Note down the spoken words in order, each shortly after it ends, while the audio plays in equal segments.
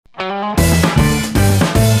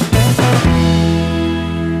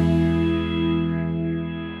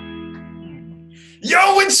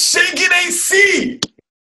It's Shaken AC!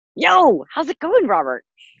 Yo, how's it going, Robert?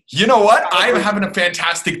 You know what? I'm having a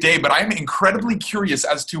fantastic day, but I'm incredibly curious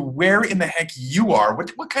as to where in the heck you are.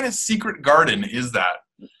 What kind of secret garden is that?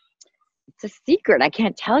 It's a secret. I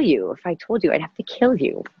can't tell you. If I told you, I'd have to kill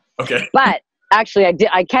you. Okay. But actually,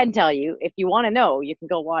 I can tell you. If you want to know, you can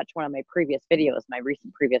go watch one of my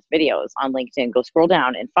recent previous videos on LinkedIn. Go scroll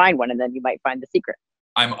down and find one, and then you might find the secret.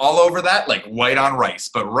 I'm all over that like white on rice.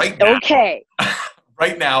 But right now, okay.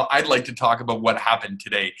 Right now, I'd like to talk about what happened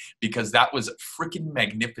today because that was freaking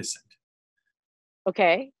magnificent.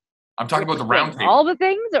 Okay. I'm talking about the round table. All the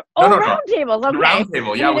things? No. Round tables. Okay. The round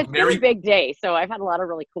table, yeah. It's been a big day, so I've had a lot of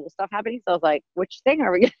really cool stuff happening. So I was like, which thing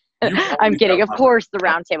are we going to... I'm kidding. Of course, the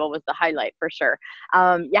round table was the highlight for sure.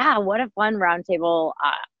 Yeah, what a fun round table.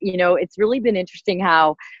 It's really been interesting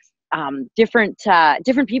how different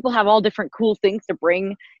people have all different cool things to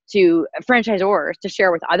bring to franchisors to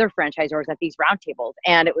share with other franchisors at these roundtables.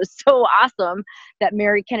 And it was so awesome that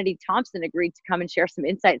Mary Kennedy Thompson agreed to come and share some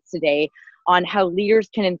insights today on how leaders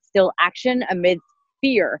can instill action amidst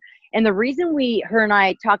fear. And the reason her and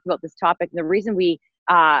I talked about this topic, and the reason we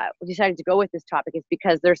decided to go with this topic is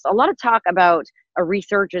because there's a lot of talk about a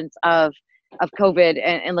resurgence of COVID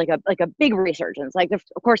and like a big resurgence, like of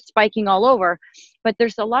course spiking all over, but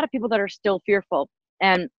there's a lot of people that are still fearful.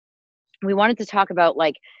 And we wanted to talk about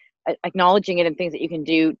like acknowledging it and things that you can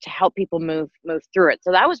do to help people move through it.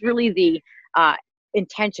 So that was really the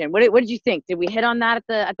intention. What did you think? Did we hit on that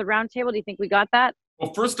at the round table? Do you think we got that?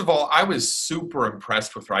 Well, first of all, I was super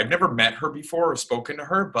impressed with her. I've never met her before or spoken to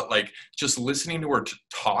her, but like just listening to her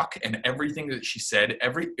talk and everything that she said,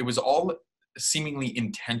 it was all seemingly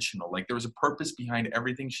intentional. Like there was a purpose behind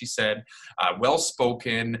everything she said.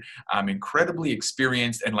 Well-spoken, incredibly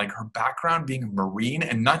experienced, and like her background being a Marine,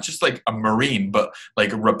 and not just like a Marine, but like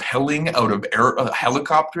rappelling out of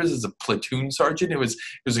helicopters as a platoon sergeant. It was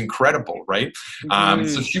incredible, right?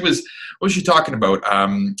 So what was she talking about?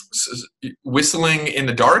 Whistling in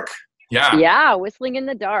the dark? Yeah, whistling in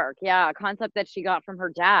the dark. Yeah, a concept that she got from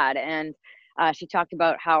her dad. And she talked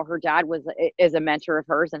about how her dad is a mentor of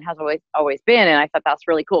hers and has always been. And I thought that's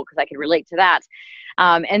really cool because I could relate to that.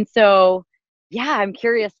 And so, yeah, I'm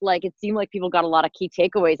curious, like it seemed like people got a lot of key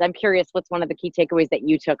takeaways. I'm curious, what's one of the key takeaways that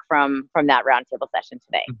you took from that roundtable session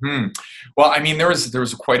today? Mm-hmm. Well, I mean, there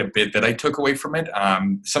was quite a bit that I took away from it.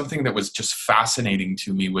 Something that was just fascinating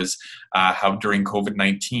to me was how during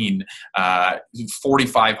COVID-19,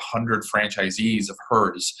 4,500 franchisees of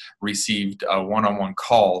hers received a one-on-one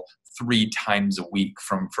call 3 times a week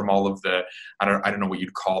from all of the, I don't know what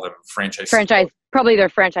you'd call them, franchise, probably they're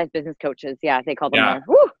franchise business coaches. Yeah, they call them. Yeah.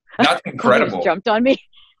 That's incredible. Just jumped on me.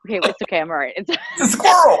 Okay, it's okay. I'm all right. It's a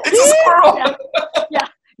squirrel. It's a squirrel. Yeah.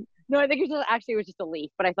 No, I think it was just a leaf,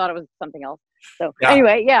 but I thought it was something else. So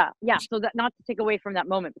anyway, yeah. So that, not to take away from that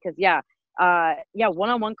moment, because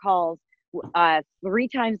one-on-one calls 3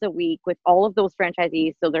 times a week with all of those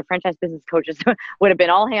franchisees. So their franchise business coaches would have been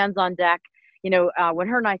all hands on deck. When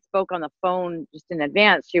her and I spoke on the phone just in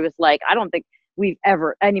advance, she was like, I don't think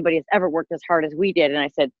anybody has ever worked as hard as we did. And I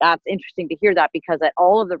said, that's interesting to hear that, because at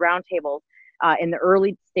all of the roundtables in the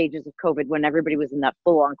early stages of COVID, when everybody was in that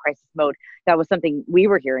full on crisis mode, that was something we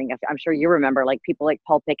were hearing. I'm sure you remember, like people like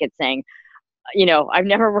Paul Pickett saying, I've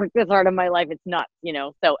never worked this hard in my life. It's nuts,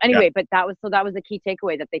 So anyway, but that was the key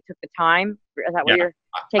takeaway, that they took the time. Is that what you're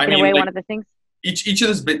taking away? One of the things? Each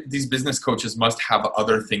of these business coaches must have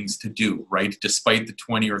other things to do, right? Despite the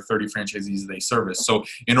 20 or 30 franchisees they service. So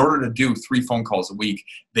in order to do 3 phone calls a week,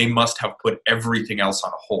 they must have put everything else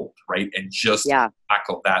on hold, right? And just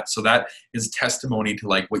tackle that. So that is testimony to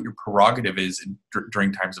like what your prerogative is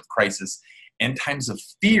during times of crisis and times of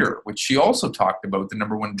fear, which she also talked about, the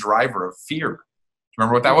number one driver of fear.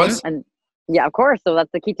 Remember what that was? And yeah, of course. So that's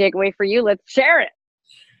the key takeaway for you. Let's share it.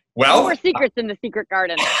 Well, no more secrets in the secret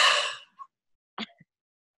garden.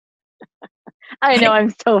 I know,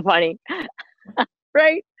 I'm so funny.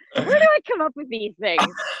 Right? Where do I come up with these things?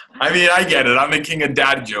 I mean, I get it. I'm the king of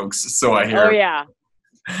dad jokes, so I hear. Oh, yeah.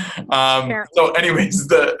 So anyways,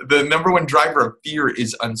 the number one driver of fear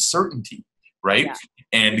is uncertainty, right? Yeah.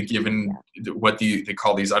 And given what they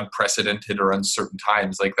call these unprecedented or uncertain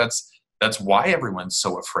times, like that's why everyone's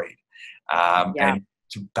so afraid. And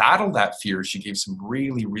to battle that fear, she gave some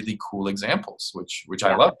really, really cool examples, which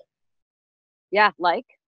I love. Yeah, like?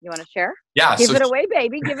 You want to share? Yeah. Give it away,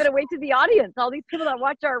 baby. Give it away to the audience. All these people that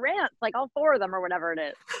watch our rants, like all 4 of them or whatever it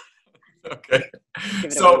is. Okay.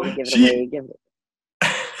 Give it away.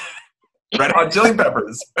 Red Hot Chili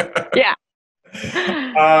Peppers. Yeah.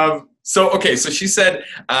 Okay, so she said,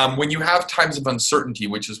 when you have times of uncertainty,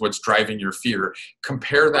 which is what's driving your fear,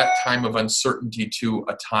 compare that time of uncertainty to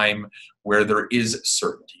a time where there is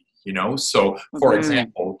certainty. So for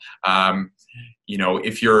example,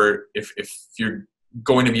 if you're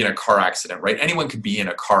going to be in a car accident, right? Anyone could be in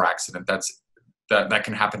a car accident. That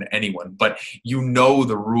can happen to anyone, but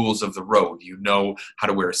the rules of the road. You know how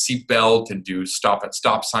to wear a seatbelt and do stop at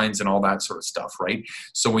stop signs and all that sort of stuff, right?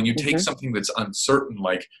 So when you take something that's uncertain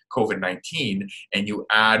like COVID-19 and you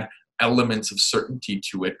add elements of certainty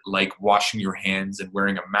to it, like washing your hands and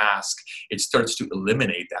wearing a mask, it starts to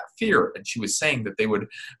eliminate that fear. And she was saying that they would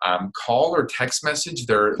call or text message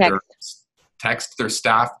their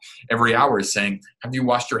staff every hour saying, have you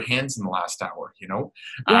washed your hands in the last hour?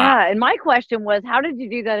 Yeah. And my question was, how did you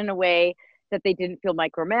do that in a way that they didn't feel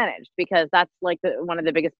micromanaged? Because that's like one of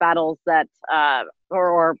the biggest battles that,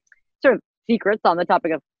 or sort of secrets on the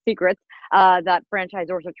topic of secrets, that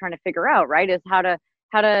franchisors are trying to figure out, right? Is how to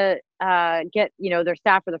get, their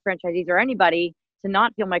staff or the franchisees or anybody to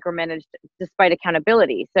not feel micromanaged despite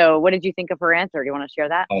accountability. So what did you think of her answer? Do you want to share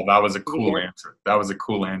that? Oh, that was a cool answer.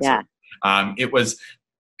 Yeah. It was,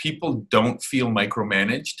 people don't feel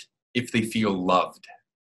micromanaged if they feel loved.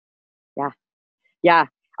 Yeah.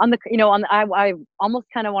 I almost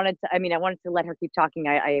kind of wanted to, I wanted to let her keep talking.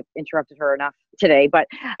 I interrupted her enough today, but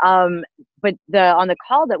on the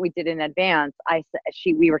call that we did in advance,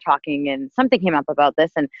 we were talking and something came up about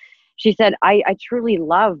this, and she said, I truly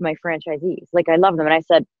love my franchisees. Like, I love them. And I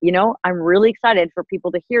said, I'm really excited for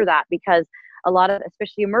people to hear that, because a lot of,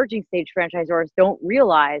 especially emerging stage franchisors, don't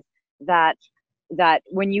realize that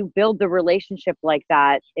when you build the relationship like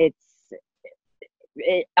that,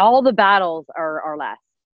 all the battles are less.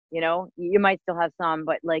 You might still have some,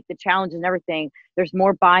 but like the challenge and everything, there's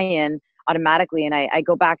more buy-in automatically. And I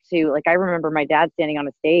go back to, like, I remember my dad standing on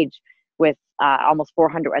a stage with almost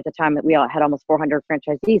 400 at the time, that we all had almost 400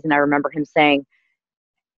 franchisees. And I remember him saying,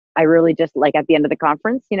 I really just, like, at the end of the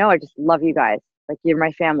conference, I just love you guys. Like, you're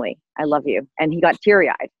my family. I love you. And he got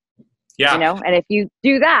teary-eyed. Yeah. And if you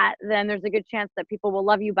do that, then there's a good chance that people will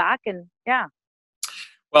love you back. And yeah.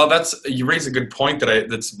 Well, you raise a good point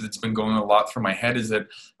that's been going a lot through my head, is that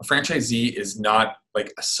a franchisee is not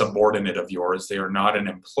like a subordinate of yours. They are not an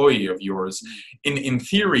employee of yours. In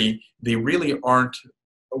theory, they really aren't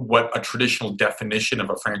what a traditional definition of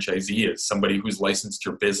a franchisee is, somebody who's licensed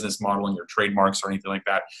your business model and your trademarks or anything like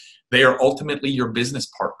that. They are ultimately your business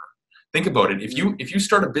partner. Think about it. If you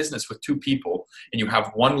start a business with two people and you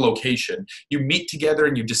have one location, you meet together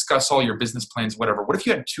and you discuss all your business plans, whatever. What if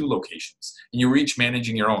you had two locations and you were each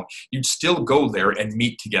managing your own? You'd still go there and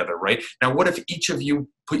meet together, right? Now, what if each of you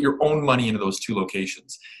put your own money into those two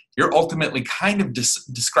locations? You're ultimately kind of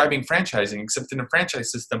describing franchising, except in a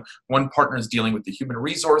franchise system, one partner is dealing with the human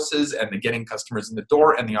resources and the getting customers in the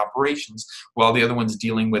door and the operations, while the other one's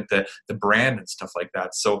dealing with the brand and stuff like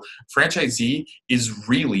that. So franchisee is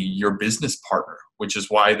really your business partner, which is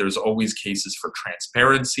why there's always cases for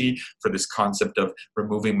transparency, for this concept of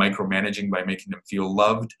removing micromanaging by making them feel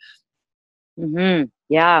loved. Mm-hmm.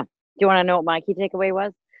 Yeah. Do you want to know what my key takeaway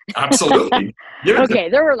was? Absolutely. Okay,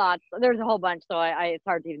 there were lots. There's a whole bunch, so it's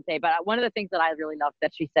hard to even say. But one of the things that I really loved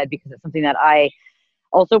that she said, because it's something that I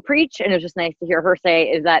also preach, and it's just nice to hear her say,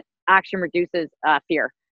 is that action reduces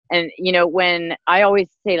fear. And when I always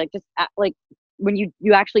say, like, just like when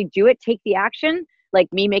you actually do it, take the action.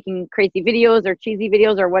 Like me making crazy videos or cheesy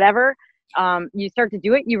videos or whatever, you start to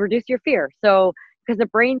do it, you reduce your fear. So because the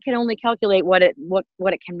brain can only calculate what it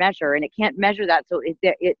can measure, and it can't measure that, so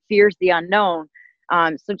it fears the unknown.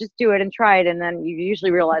 So just do it and try it, and then you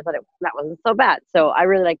usually realize that that wasn't so bad. So I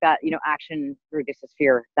really like that. Action reduces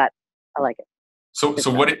fear. That I like it. So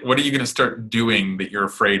what are you going to start doing that you're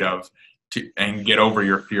afraid of and get over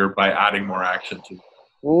your fear by adding more action to?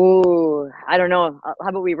 Ooh, I don't know. How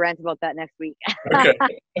about we rant about that next week? Okay.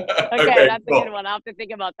 Okay, that's cool. A good one. I'll have to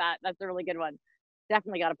think about that. That's a really good one.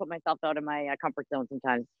 Definitely got to put myself out of my comfort zone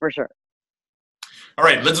sometimes, for sure. All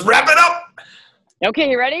right, let's wrap it up.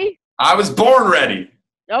 Okay, you ready? I was born ready.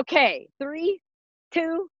 Okay, 3,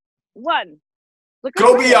 2, 1.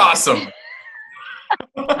 Go be awesome.